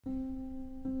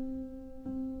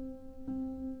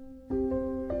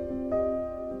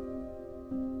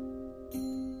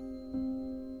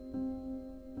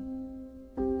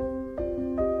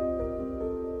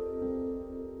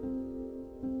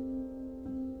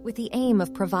With the aim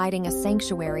of providing a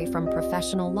sanctuary from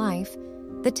professional life,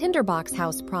 the Tinderbox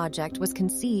House project was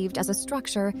conceived as a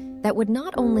structure that would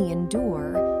not only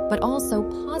endure, but also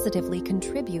positively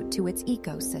contribute to its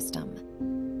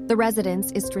ecosystem. The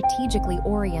residence is strategically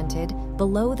oriented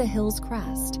below the hill's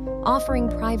crest, offering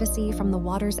privacy from the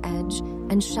water's edge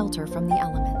and shelter from the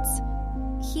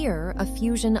elements. Here, a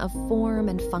fusion of form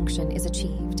and function is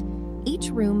achieved. Each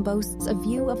room boasts a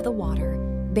view of the water,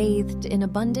 bathed in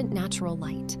abundant natural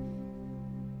light.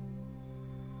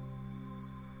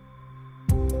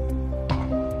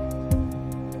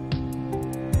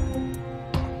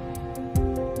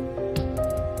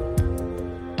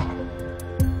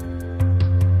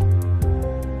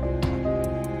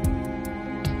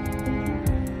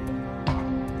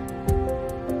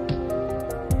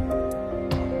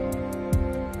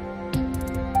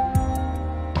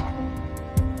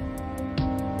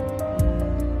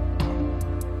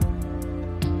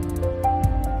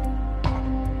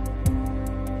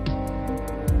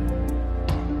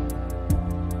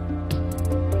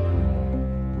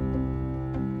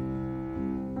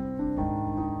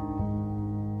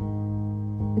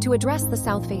 To address the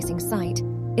south-facing site,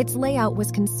 its layout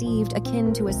was conceived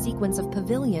akin to a sequence of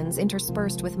pavilions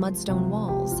interspersed with mudstone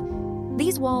walls.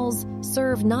 These walls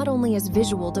serve not only as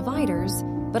visual dividers,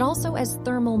 but also as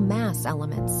thermal mass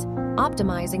elements,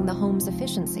 optimizing the home's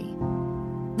efficiency.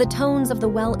 The tones of the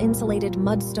well-insulated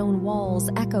mudstone walls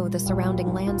echo the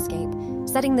surrounding landscape,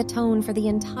 setting the tone for the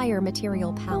entire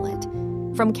material palette.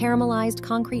 From caramelized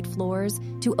concrete floors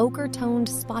to ochre-toned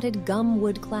spotted gum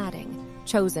wood cladding,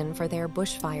 chosen for their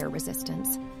bushfire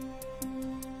resistance.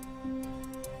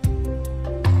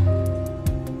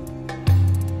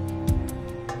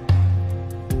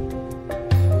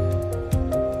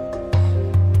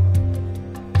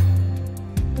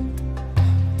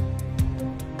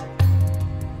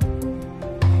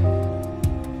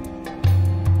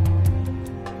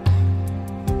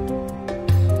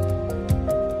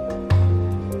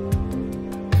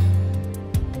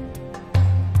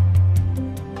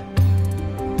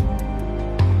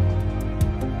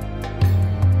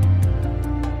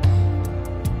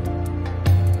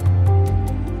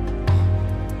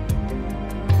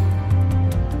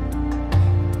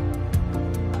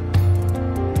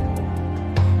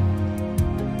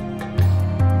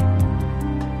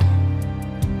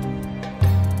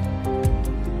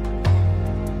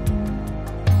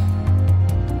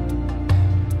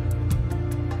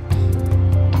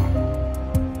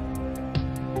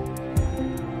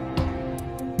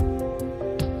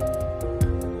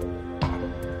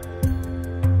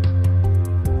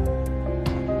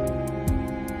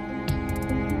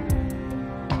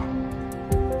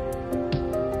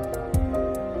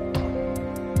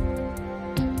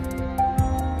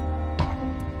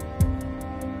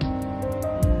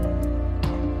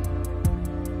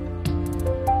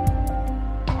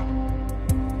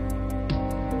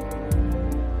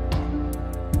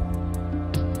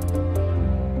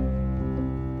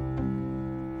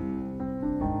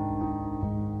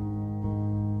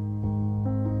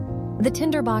 The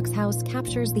Tinderbox House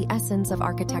captures the essence of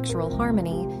architectural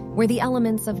harmony, where the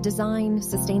elements of design,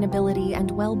 sustainability,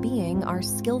 and well-being are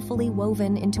skillfully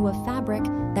woven into a fabric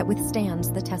that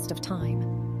withstands the test of time.